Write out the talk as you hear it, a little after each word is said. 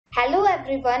Hello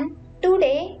everyone.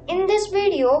 Today in this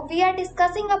video we are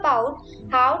discussing about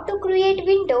how to create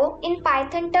window in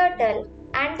Python Turtle,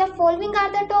 and the following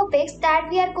are the topics that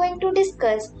we are going to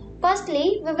discuss.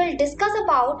 Firstly, we will discuss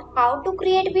about how to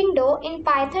create window in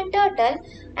Python Turtle,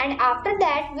 and after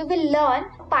that we will learn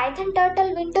Python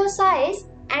Turtle window size,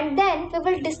 and then we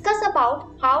will discuss about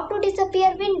how to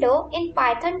disappear window in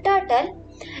Python Turtle,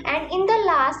 and in the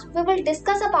last we will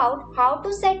discuss about how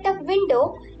to set up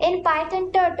window in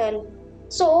Python Turtle.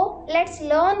 So let's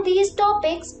learn these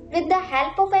topics with the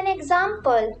help of an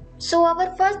example. So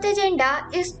our first agenda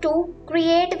is to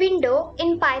create window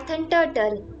in Python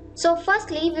Turtle. So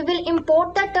firstly we will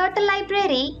import the turtle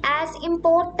library as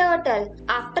import turtle.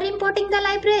 After importing the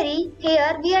library,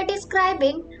 here we are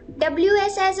describing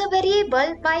WS as a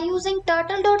variable by using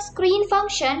turtle.screen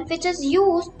function, which is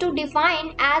used to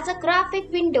define as a graphic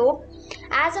window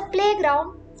as a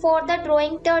playground for the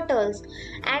drawing turtles.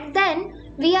 And then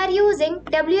we are using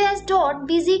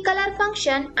ws.bgcolor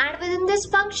function, and within this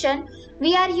function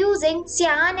we are using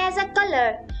cyan as a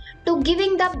color to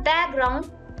giving the background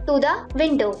to the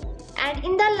window. And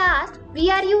in the last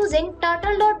we are using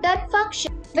turtle.done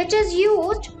function, which is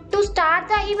used to start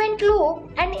the event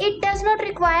loop, and it does not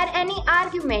require any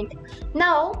argument.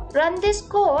 Now run this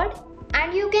code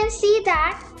and you can see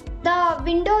that the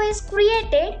window is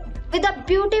created with a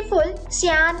beautiful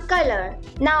cyan color.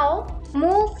 Now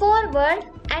move forward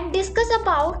and discuss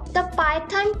about the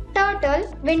Python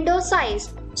Turtle window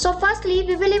size. So firstly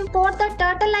we will import the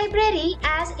turtle library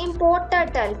as import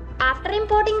turtle. After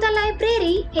importing the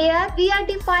library, here we are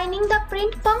defining the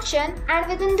print function, and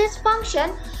within this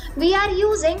function we are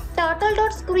using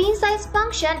turtle.screenSize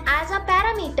function as a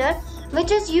parameter,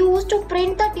 which is used to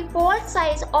print the default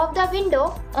size of the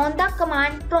window on the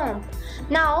command prompt.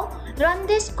 Now run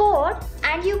this code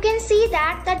and you can see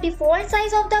that the default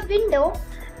size of the window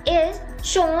is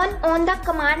shown on the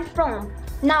command prompt.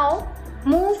 Now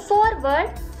move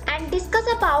forward and discuss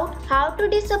about how to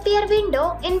disappear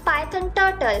window in Python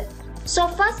Turtle. So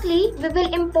firstly we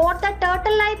will import the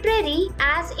turtle library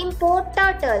as import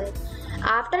turtle.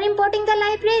 After importing the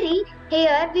library,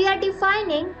 here we are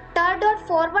defining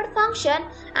tur.forward function,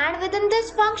 and within this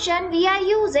function we are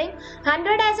using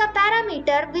 100 as a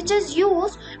parameter, which is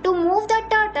used to move the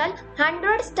turtle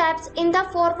 100 steps in the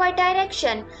forward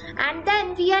direction. And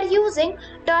then we are using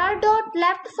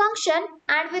tur.left function,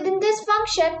 and within this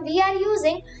function we are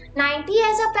using 90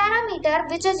 as a parameter,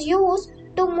 which is used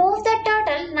to move the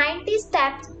turtle 90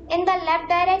 steps in the left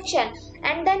direction.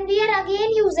 And then we are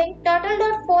again using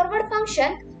turtle.forward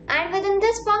function, and within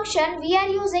this function we are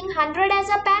using 100 as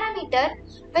a parameter,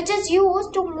 which is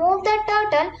used to move the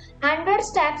turtle 100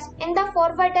 steps in the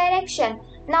forward direction.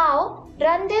 Now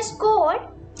run this code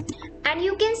and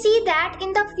you can see that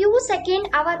in the few seconds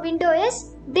our window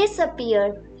is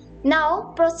disappeared.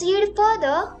 Now proceed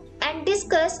further and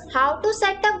discuss how to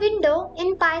set a window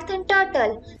in Python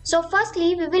Turtle. So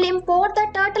firstly we will import the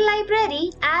turtle library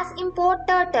as import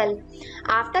turtle.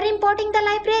 After importing the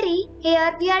library,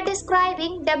 here we are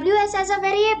describing ws as a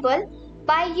variable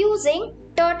by using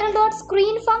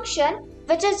turtle.screen function,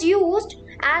 which is used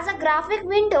as a graphic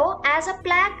window as a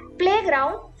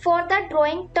playground for the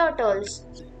drawing turtles.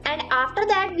 And after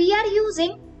that we are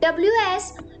using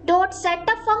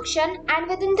ws.setup function, and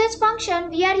within this function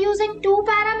we are using two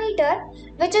parameter,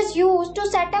 which is used to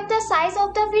set up the size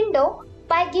of the window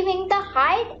by giving the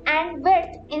height and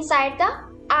width inside the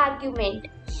argument.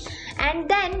 And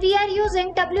then we are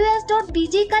using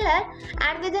ws.bgcolor,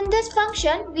 and within this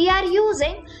function we are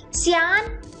using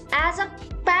cyan as a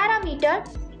parameter,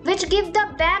 which give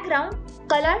the background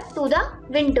color to the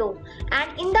window.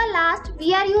 And in the last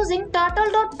we are using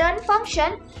turtle.done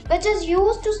function, which is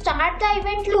used to start the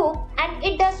event loop, and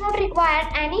it does not require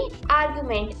any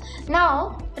argument.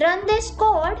 Now run this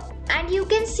code and you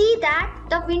can see that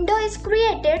the window is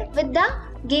created with the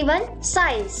given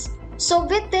size. So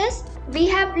with this we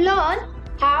have learned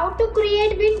how to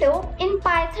create window in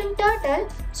Python Turtle.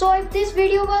 So if this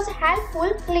video was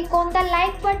helpful, click on the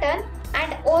like button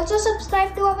and also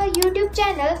subscribe to our YouTube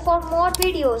channel for more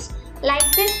videos like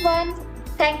this one.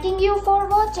 Thanking you for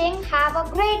watching. Have a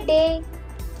great day.